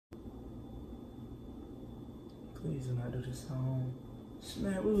Please do not do this at home.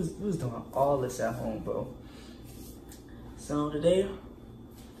 Man, we was doing all this at home, bro. So today,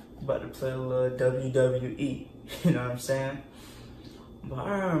 I'm about to play a little WWE. You know what I'm saying? But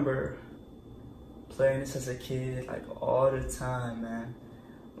I remember playing this as a kid, like all the time, man.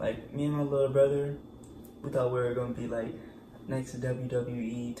 Like me and my little brother, we thought we were gonna be like next to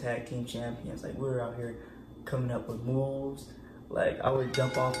WWE tag team champions. Like we were out here coming up with moves. Like I would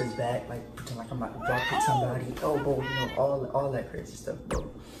jump off his back, like pretend like I'm about to drop kick somebody, elbow, you know, all that crazy stuff, bro.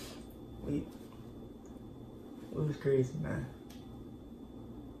 It was crazy, man.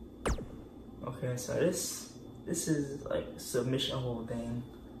 Okay, so this is like submission hold thing,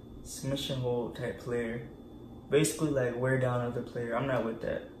 submission hold type player. Basically like wear down other player. I'm not with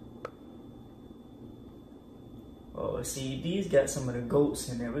that. Oh, see, these got some of the GOATs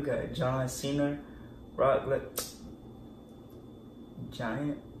in there. We got John Cena, Rock, like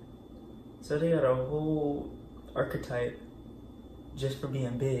Giant. So they got a whole archetype just for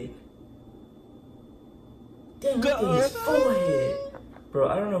being big. Damn, look at his forehead. Bro,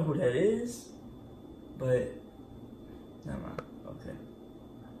 I don't know who that is, but never mind. Okay.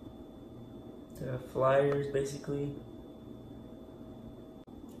 They got flyers, basically.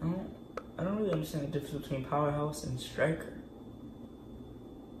 I don't really understand the difference between powerhouse and striker.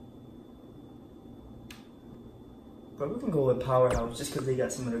 But we can go with powerhouse just because they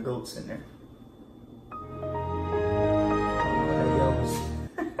got some of the GOATs in there.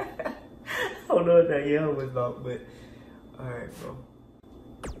 I don't know what that yell was about, but alright, bro.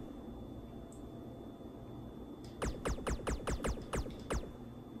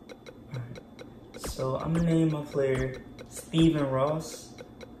 Alright. So I'm gonna name my player Steven Ross.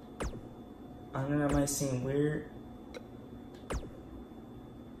 I know that might seem weird,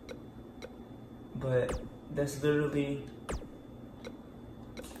 but that's literally,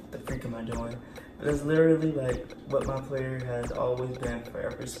 what the freak am I doing? That's literally like what my player has always been for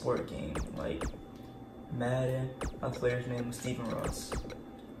every sport game. Like Madden, my player's name was Steven Ross.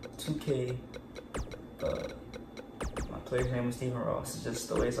 2K, my player's name was Steven Ross. It's just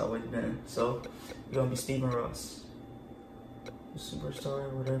the way it's always been. So you're gonna be Steven Ross. Superstar,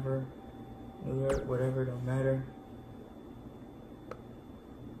 whatever. New York, whatever, don't matter.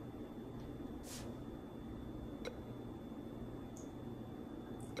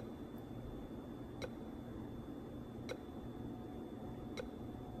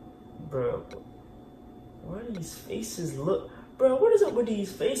 Bro, why do these faces look? Bro, what is up with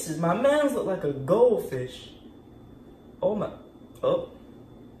these faces? My man's look like a goldfish. Oh my, oh.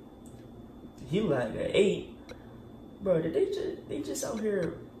 He like an 8. Bro, did they just out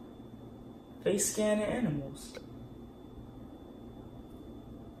here face scanning animals?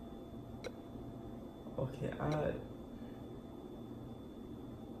 Okay,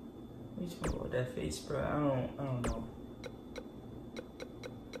 we just gonna go with that face, bro. I don't know.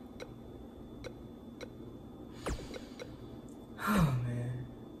 Oh man.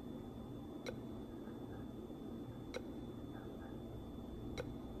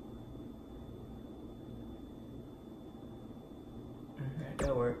 Alright,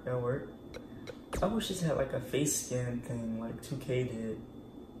 that worked. I wish this had like a face scan thing like 2K did.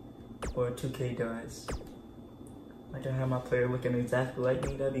 Or 2K does. Like I have my player looking exactly like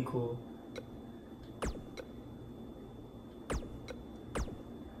me, that'd be cool.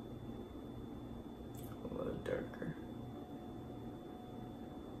 A little darker.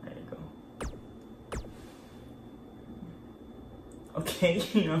 There you go. Okay,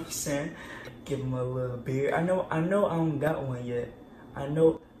 you know what I'm saying? Give him a little beard. I know I don't got one yet. I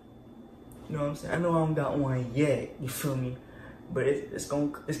know, you know what I'm saying? I know I don't got one yet, you feel me? But it's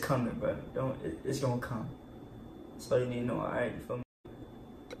coming, bro. It's gonna come. That's all you need to know, alright, you feel me?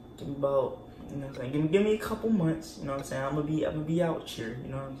 Give me about, you know what I'm saying? Give me a couple months, you know what I'm saying? I'm gonna be out here, you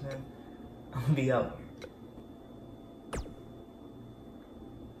know what I'm saying? I'm gonna be out here.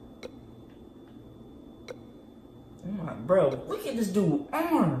 Oh my, bro, look at this dude's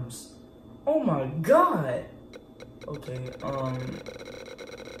arms. Oh my god. Okay, bro,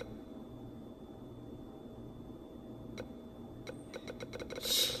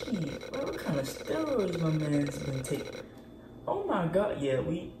 what kind of steroids my man's been taking? Oh my god, yeah,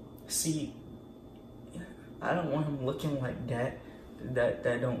 we see. I don't want him looking like that. That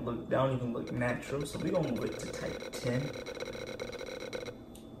don't even look natural. So we gonna move it to type 10.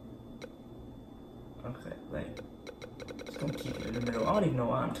 Okay, like just gonna keep it in the middle. I don't even know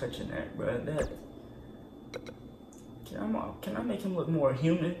why I'm touching that, bro. That can I make him look more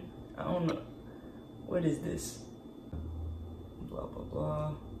human? I don't know. What is this? Blah blah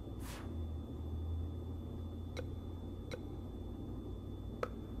blah.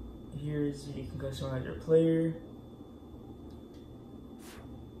 Here's, you can customize your player.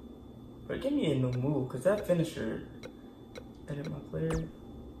 But give me a new move, cause that finisher. Edit my player.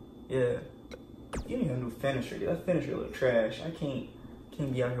 Yeah. Give me a new finisher. That finisher look trash. I can't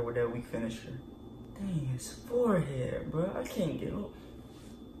be out here with that weak finisher. Dang, his forehead, bro. I can't get up.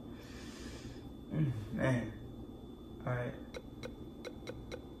 Man. Alright.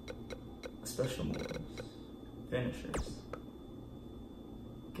 Special moves. Finishers.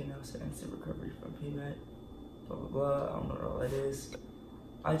 Getting out to instant recovery from payback. Blah blah blah. I don't know what all that is.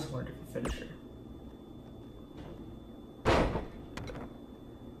 I just want a different finisher.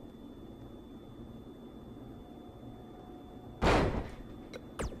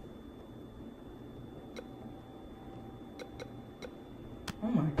 Oh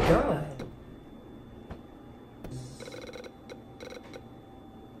my god.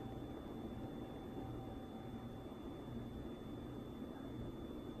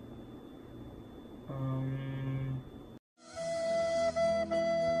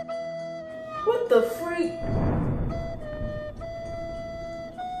 What the freak?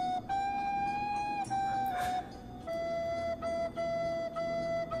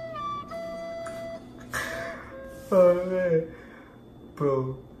 Oh man,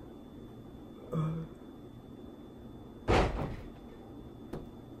 bro. Oh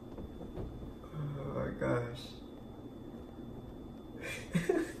my gosh.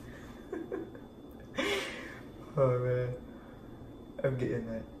 Oh man, I'm getting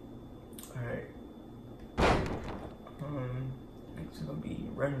that. All right. Next is gonna be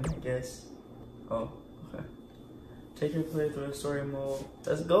running, I guess. Oh, okay. Take your player through the story mode.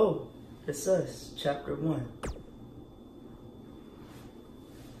 Let's go. It's us, chapter 1.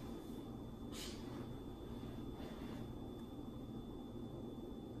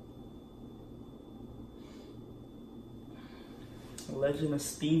 Legend of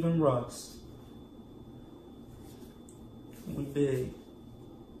Stephen Ross. We big.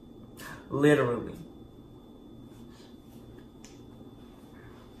 Literally.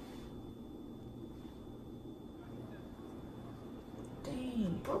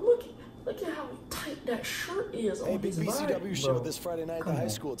 Dang, bro, look at how tight that shirt is on his body. Hey, big BCW show this Friday night at the high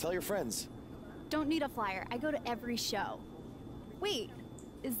school. Tell your friends. Don't need a flyer. I go to every show. Wait,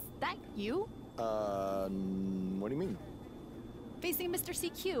 is that you? What do you mean? Facing Mr.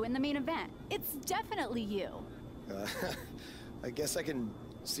 CQ in the main event. It's definitely you. I guess I can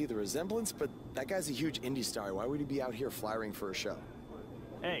see the resemblance, but that guy's a huge indie star. Why would he be out here flyering for a show?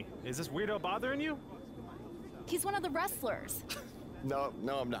 Hey, is this weirdo bothering you? He's one of the wrestlers. No,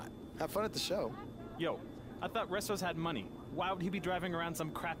 I'm not. Have fun at the show. Yo, I thought wrestlers had money. Why would he be driving around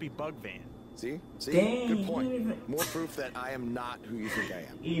some crappy bug van? See? Dang, good point. More proof that I am not who you think I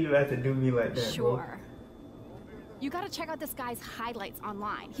am. You don't have to do me like that, Sure. bro. You gotta check out this guy's highlights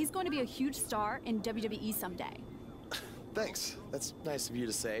online. He's going to be a huge star in WWE someday. Thanks. That's nice of you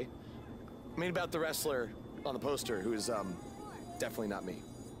to say. I mean about the wrestler on the poster who's, definitely not me.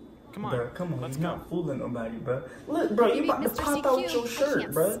 Come on, Bro, come on, let's you're go. not fooling nobody, bro. Look, bro, you Maybe about to Mr. pop out CQ, your I shirt,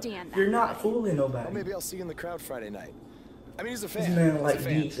 can't bro. stand that You're not guy. fooling nobody. Well, maybe I'll see you in the crowd Friday night. I mean, he's a fan. This man He's like a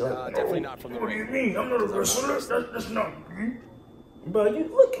fan. geeks, like, Definitely not from the what do ring. you mean? I'm not a wrestler. That's not me. Bro, you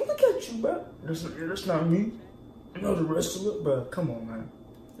look at you, bro. That's not me. I'm not a wrestler, bro. Come on, man.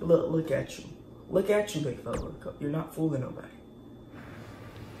 Look at you. Look at you, big fella. You're not fooling nobody.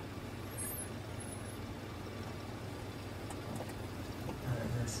 Alright,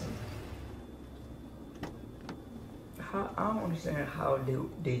 listen. I don't understand how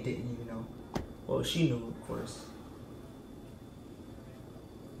they didn't even know. Well, she knew, of course.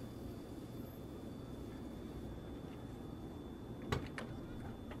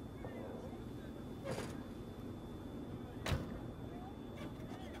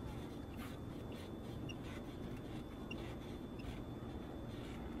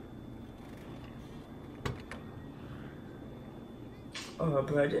 Oh,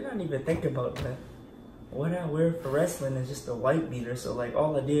 bro, I did not even think about that. What I wear for wrestling is just a white beater, so like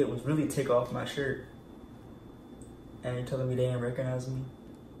all I did was really take off my shirt. And you're telling me they didn't recognize me?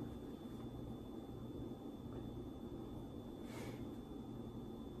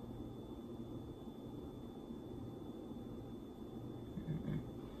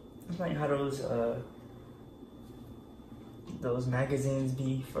 It's like how those magazines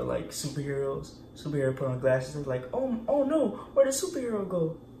be for like superheroes. Superhero put on glasses and like, oh no, where did superhero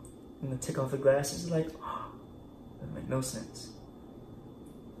go? And they take off the glasses, like, oh, that make no sense.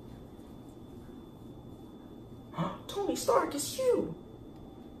 Tony Stark, it's you.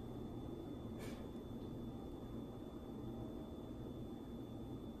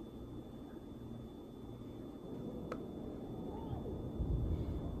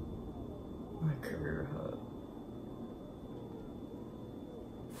 My career hub.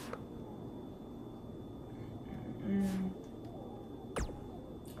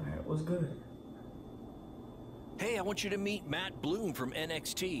 good? Hey, I want you to meet Matt Bloom from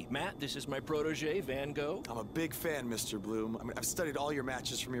NXT. Matt, this is my protege, Van Gogh. I'm a big fan, Mr. Bloom. I mean, I've studied all your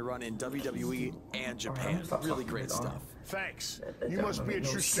matches from your run in WWE and Japan. Really great stuff. Thanks. That You don't must be a make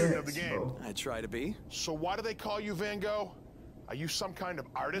no true student of the sense, game. bro. I try to be. So why do they call you Van Gogh? Are you some kind of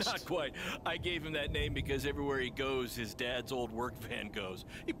artist? Not quite. I gave him that name because everywhere he goes, his dad's old work van goes.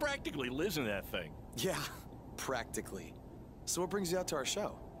 He practically lives in that thing. Yeah, practically. So what brings you out to our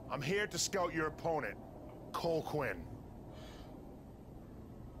show? I'm here to scout your opponent, Cole Quinn.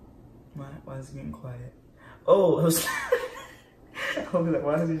 Why is he getting quiet? Oh, I was like,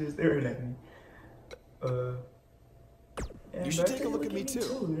 why is he just staring at me? Yeah, You should take a look at me too.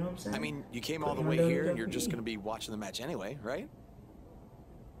 You know what I'm saying? I mean, you came all the way here and you're just going to be watching the match anyway, right?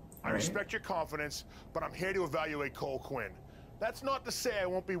 I respect your confidence, but I'm here to evaluate Cole Quinn. That's not to say I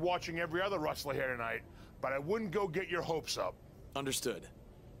won't be watching every other wrestler here tonight, but I wouldn't go get your hopes up. Understood.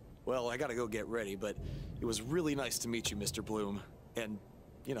 Well, I gotta go get ready, but it was really nice to meet you, Mr. Bloom. And,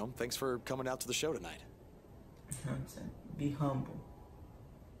 you know, thanks for coming out to the show tonight. You know what I'm saying? Be humble.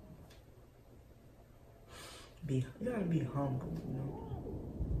 You gotta be humble, you know?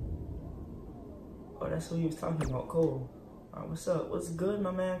 Oh, that's what he was talking about, Cole. Alright, what's up? What's good,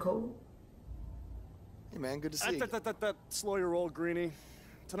 my man, Cole? Hey, man, good to see you. Slow your roll, Greenie.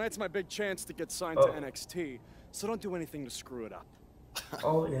 Tonight's my big chance to get signed to NXT, so don't do anything to screw it up.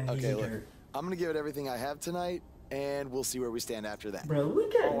 Oh, yeah, he's Okay, a look, jerk. I'm gonna give it everything I have tonight, and we'll see where we stand after that. Bro,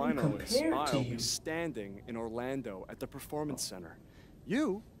 look at All I me know is compared to I'll you. be standing in Orlando at the Performance Center.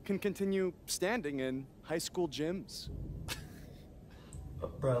 You can continue standing in high school gyms.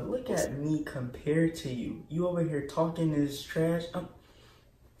 Bro, look at me compared to you. You over here talking this trash. I'm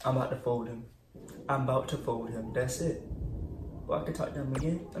about to fold him. I'm about to fold him. That's it. Well, I can talk to him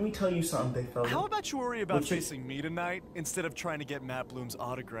again. Let me tell you something, big fella. How about you worry about facing me tonight instead of trying to get Matt Bloom's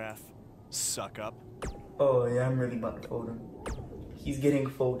autograph? Suck up. Oh, yeah, I'm really about to fold him. He's getting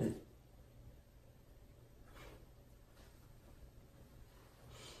folded.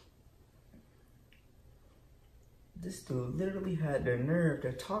 This dude literally had the nerve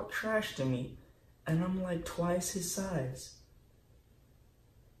to talk trash to me, and I'm like twice his size.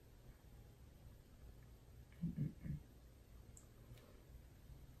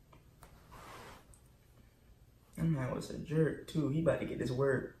 That man was a jerk too. He about to get his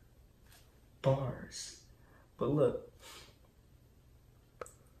word bars. But look, I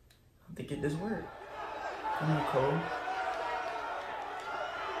have to get this word. Come on, Cole.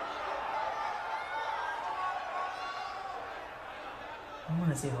 I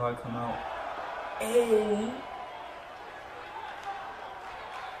want to see how I come out. Hey.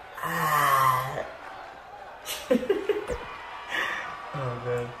 Ah. Oh,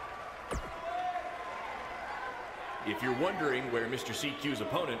 man. If you're wondering where Mr. CQ's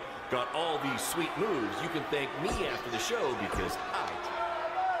opponent got all these sweet moves, you can thank me after the show because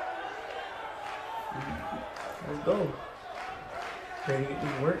Let's go. Ready to get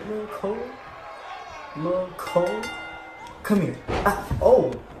this work, little Cole? Little Cole? Come here.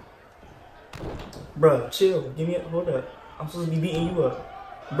 Oh! Bruh, chill. Give me a... Hold up. I'm supposed to be beating you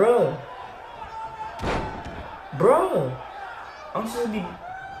up. Bruh. Bruh. I'm supposed to be...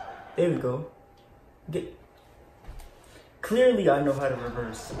 There we go. Get... Clearly I know how to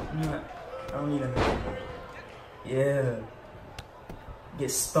reverse. I don't need a... Yeah. Get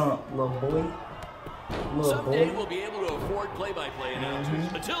stumped, little boy. someday we'll be able to afford play-by-play announcers.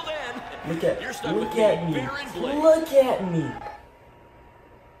 Until then, you're stuck with me, Bear and Blake. Look at me.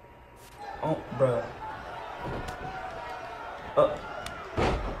 Oh, bruh.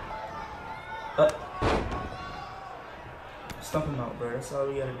 Stump him out, bro. That's all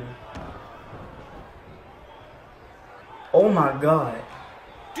we gotta do. Oh my god.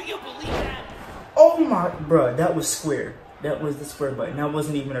 Do you believe that? Oh my, bruh. That was square. That was the square button. That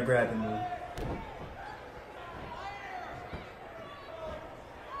wasn't even a grabbing move.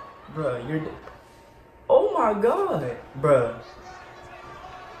 Bruh, you're... Oh my god. Bruh.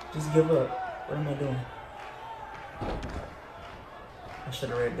 Just give up. What am I doing? I should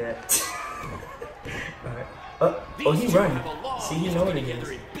have read that. Alright. Oh, he's running. See, he know what it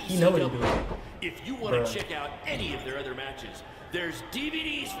is. He know what he's doing. If you want to check out any of their other matches, there's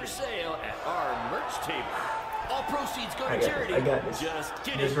DVDs for sale at our merch table. All proceeds go to charity. I got this. Just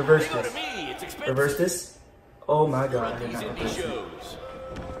kidding. Just reverse They go this. to me. It's expensive. Reverse this. Oh my god. I did These not indie reverse it. shows.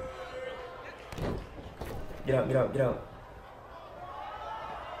 Get out, get out, get out.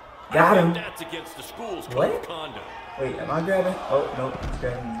 Got him. That's against the school's code What? of conduct. Wait, am I grabbing? Oh, no, he's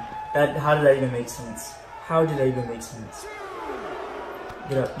grabbing me. How did that even make sense? How did that even make sense?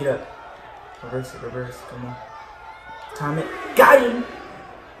 Get up, get up. Reverse it, reverse. Come on. Time it. Got him!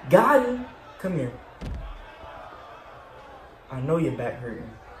 Got him. Come here. I know your back hurting.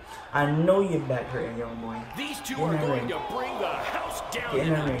 I know your back hurting, young boy. These two are going to bring the house down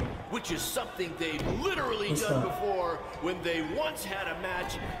tonight, which is something they've literally done before when they once had a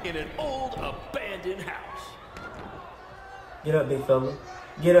match in an old abandoned house. Get up, big fella.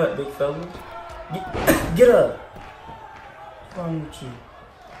 Get up, big fella. Get up. What's wrong with you?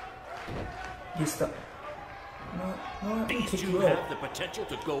 Get stuck. No, These two have the potential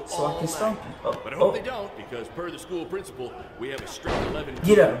to go so all I can stomp you. but I hope they don't, because per the school principal, we have a strict 11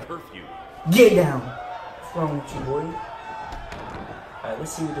 curfew. Get down. What's wrong with you, boy? Alright,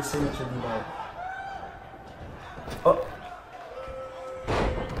 let's see what the signature be like. Oh.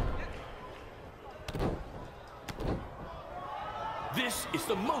 This is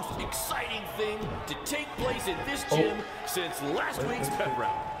the most exciting thing to take place in this gym since last week's pep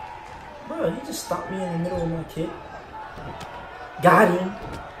rally. Bro, he just stopped me in the middle of my kick. Got him.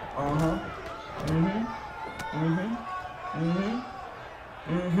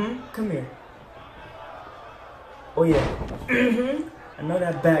 Come here. Oh yeah. I know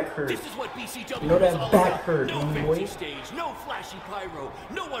that back hurt. This is what BCW know that is all back about. hurt, No young fancy boy. stage, no flashy pyro,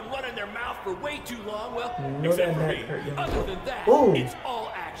 no one running their mouth for way too long. Well, Know except that for back me. hurt, young Other boy. than that, Ooh. it's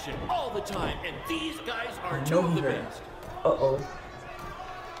all action, all the time, and these guys are two know of the he hurt. best.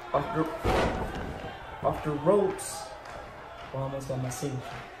 Off the ropes. Oh, I almost got my signature.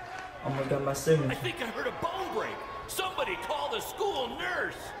 I think I heard a bone break. Somebody call the school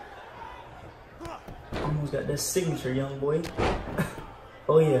nurse. Almost got that signature, young boy.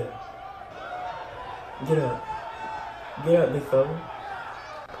 Oh yeah. Get up. Get up, big fella.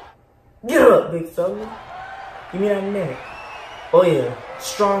 Get up, big fella. Give me that neck. Oh yeah.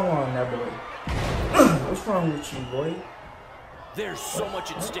 Strong arm, that boy. What's wrong with you, boy? There's so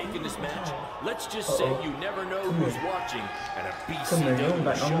much at stake in this match. Let's just say you never know who's watching at a Come here, you don't BCW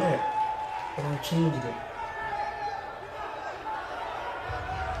got no show. neck. Oh, I changed it.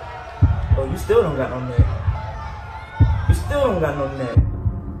 Oh, you still don't got no neck. You still don't got no neck.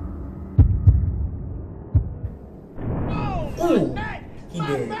 Ooh, he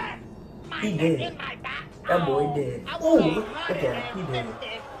dead. He dead. That boy dead. Ooh, look at him. He dead.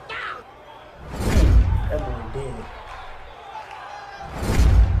 That boy dead.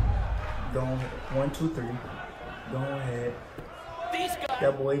 Go on. 1, 2, 3. Go ahead. These guys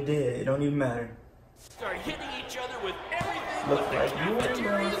That boy dead. It don't even matter. start hitting each other with everything Looks but the like you ain't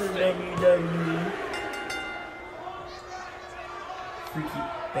cafeteria going for thing. WWE. Freaky,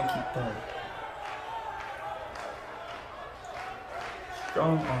 thanky thumb.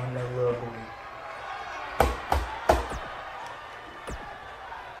 Strong on that little boy.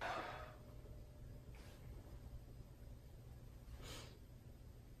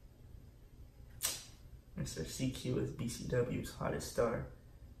 Mr. CQ is BCW's hottest star.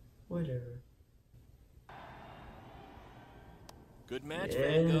 Whatever. Good match, Yeah,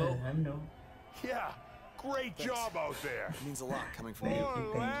 Vango. I know. Yeah, great job out there. It means a lot coming from Thank you. you, thank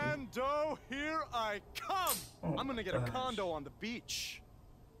you. Orlando, here I come! Oh I'm gonna get gosh. a condo on the beach.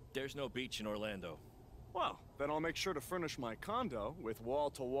 There's no beach in Orlando. Well, then I'll make sure to furnish my condo with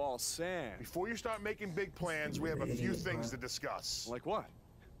wall-to-wall sand. Before you start making big plans, we have a few things to discuss. Like what?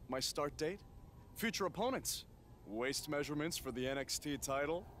 My start date? Future opponents? Waist measurements for the NXT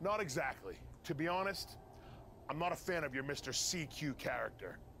title? Not exactly. To be honest, I'm not a fan of your Mr. CQ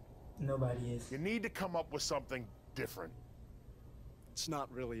character. Nobody is. You need to come up with something different. It's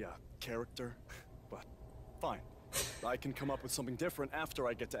not really a character, but fine. I can come up with something different after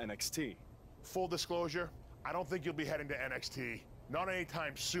I get to NXT. Full disclosure, I don't think you'll be heading to NXT. Not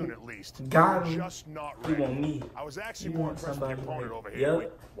anytime soon, at least. Got You're him. just not You ready. want me. I was actually You more want impressed with your somebody opponent like- over here.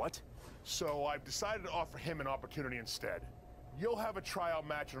 Yep. What? So I've decided to offer him an opportunity instead. You'll have a tryout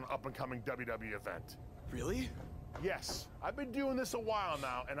match on an up-and-coming WWE event. Really? Yes, I've been doing this a while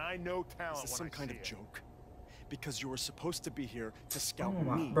now, and I know talent Is this when some kind I of see it. joke? Because you were supposed to be here to scout Oh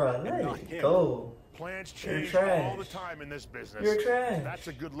my, me, bro, and let not it him. go. Plans You're change trash. all the time in this business. You're trash. That's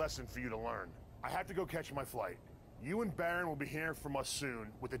a good lesson for you to learn. I have to go catch my flight. You and Baron will be hearing from us soon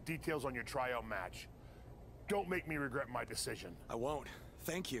with the details on your tryout match. Don't make me regret my decision. I won't.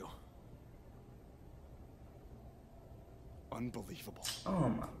 Thank you. Unbelievable. Oh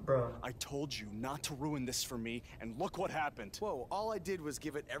my, bro. I told you not to ruin this for me, and look what happened. Whoa, all I did was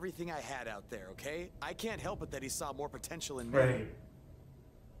give it everything I had out there, okay? I can't help it that he saw more potential in me. Right.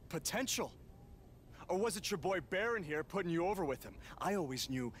 Potential? Or was it your boy Baron here putting you over with him? I always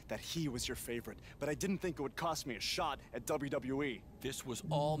knew that he was your favorite, but I didn't think it would cost me a shot at WWE. This was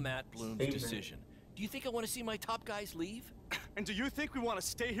all Matt Bloom's Favorite. decision. Do you think I want to see my top guys leave? And do you think we want to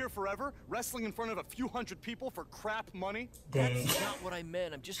stay here forever, wrestling in front of a few hundred people for crap money? Dang. That's not what I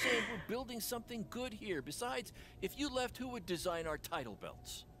meant. I'm just saying we're building something good here. Besides, if you left, who would design our title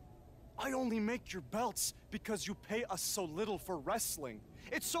belts? I only make your belts because you pay us so little for wrestling.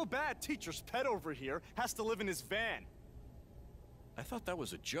 It's so bad Teacher's pet over here has to live in his van. I thought that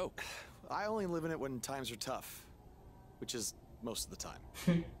was a joke. I only live in it when times are tough, which is most of the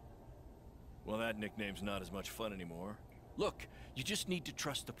time. Well, that nickname's not as much fun anymore. Look, you just need to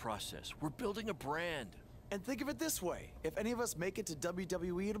trust the process. We're building a brand. And think of it this way. If any of us make it to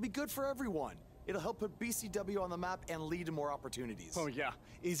WWE, it'll be good for everyone. It'll help put BCW on the map and lead to more opportunities. Oh yeah,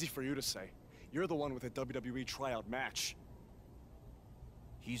 easy for you to say. You're the one with a WWE tryout match.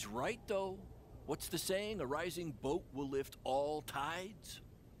 He's right, though. What's the saying? A rising boat will lift all tides?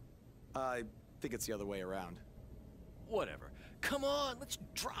 I think it's the other way around. Whatever. Come on, let's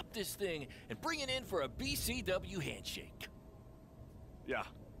drop this thing and bring it in for a BCW handshake. Yeah,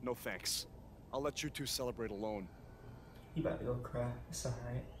 no thanks. I'll let you two celebrate alone. You about to go cry. It's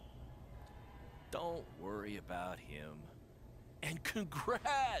alright. Don't worry about him. And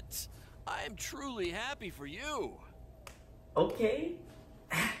congrats! I am truly happy for you. Okay.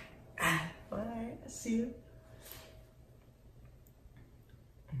 Alright, I see you.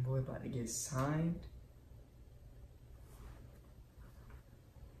 Boy about to get signed.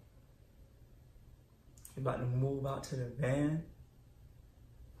 He about to move out to the van.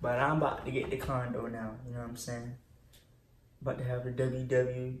 But I'm about to get the condo now, you know what I'm saying? About to have the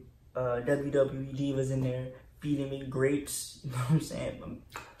WWE divas in there feeding me grapes, you know what I'm saying?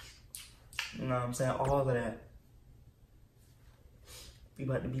 You know what I'm saying? All of that. We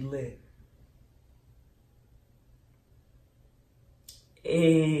about to be lit.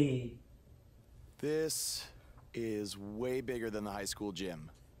 Hey. This is way bigger than the high school gym.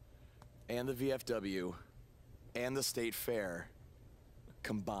 And the VFW. And the state fair.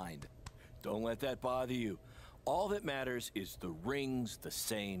 Combined. Don't let that bother you. All that matters is the ring's the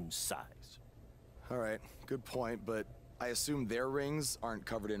same size. Alright, good point, but I assume their rings aren't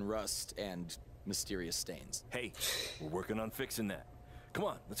covered in rust and mysterious stains. Hey, we're working on fixing that. Come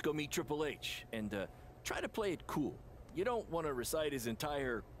on, let's go meet Triple H, and try to play it cool. You don't want to recite his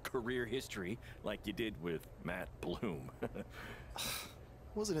entire career history like you did with Matt Bloom.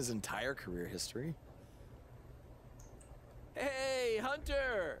 Wasn't his entire career history. Hey,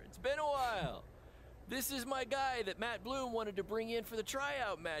 Hunter! It's been a while. This is my guy that Matt Bloom wanted to bring in for the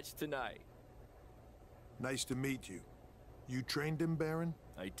tryout match tonight. Nice to meet you. You trained him, Baron?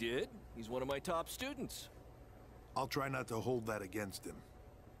 I did. He's one of my top students. I'll try not to hold that against him.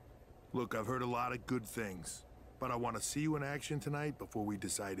 Look, I've heard a lot of good things, but I want to see you in action tonight before we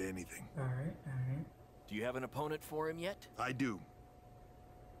decide anything. Alright, alright. Do you have an opponent for him yet? I do.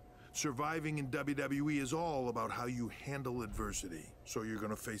 Surviving in WWE is all about how you handle adversity. So you're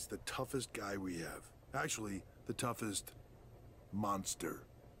gonna face the toughest guy we have. Actually, the toughest monster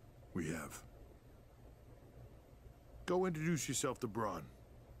we have. Go introduce yourself to Braun.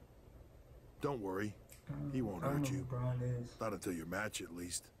 Don't worry, he won't hurt you. Braun is. Not until your match, at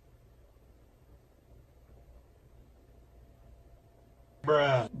least.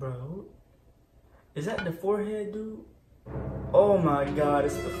 Bro, is that the forehead dude? Oh my god,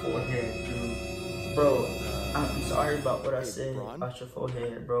 it's the forehead dude. Bro, I'm sorry about what I said about your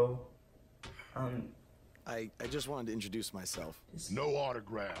forehead, bro. I just wanted to introduce myself. No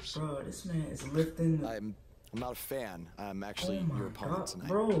autographs. Bro, this man is lifting. I'm not a fan. I'm actually your opponent tonight.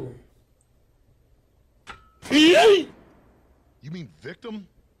 Bro. You mean victim?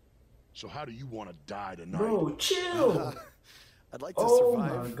 So how do you want to die tonight? Bro, chill. I'd like to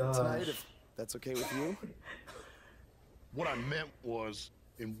survive tonight if that's okay with you. What I meant was,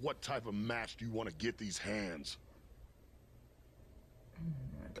 in what type of match do you want to get these hands? Oh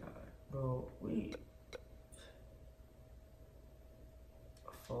my god, bro,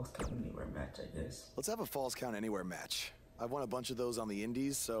 a false count anywhere match, I guess. Let's have a falls count anywhere match. I've won a bunch of those on the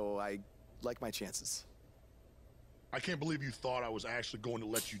indies, so I like my chances. I can't believe you thought I was actually going to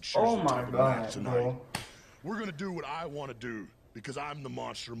let you choose Oh the my type of god, match tonight. bro. We're gonna do what I want to do, because I'm the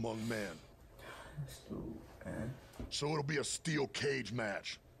monster among men. This dude, man. So it'll be a steel cage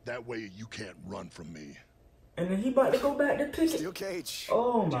match. That way you can't run from me. And then he about to go back to pick it. Steel cage.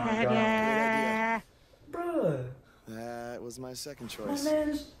 Oh my god. Great idea. Bruh. That was my second My choice.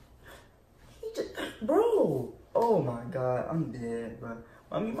 man's... He just... Bro. Oh my god, I'm dead, bro.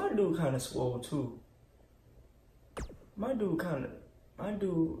 I mean, my dude kind of swole too. My dude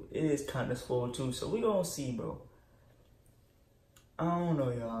is kind of swole too, so we gonna see, bro. I don't know,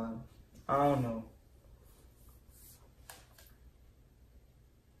 y'all. I don't know.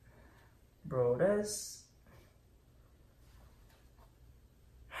 Bro, that's...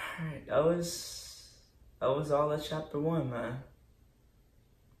 Alright, that was all of chapter 1, man.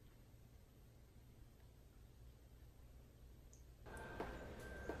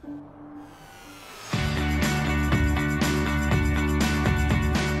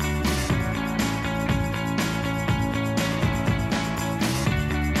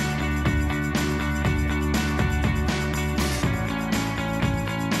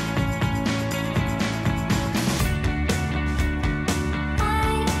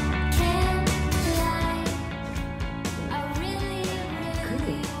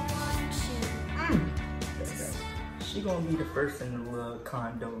 She gonna be the first in the little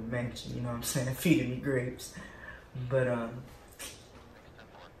condo mansion, you know what I'm saying, feeding me grapes. But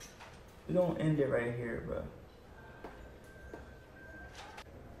we gonna end it right here, bro.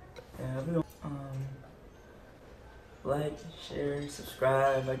 Yeah, we gonna like, share,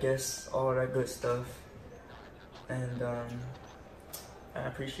 subscribe, I guess, all that good stuff. And I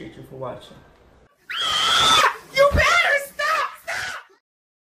appreciate you for watching.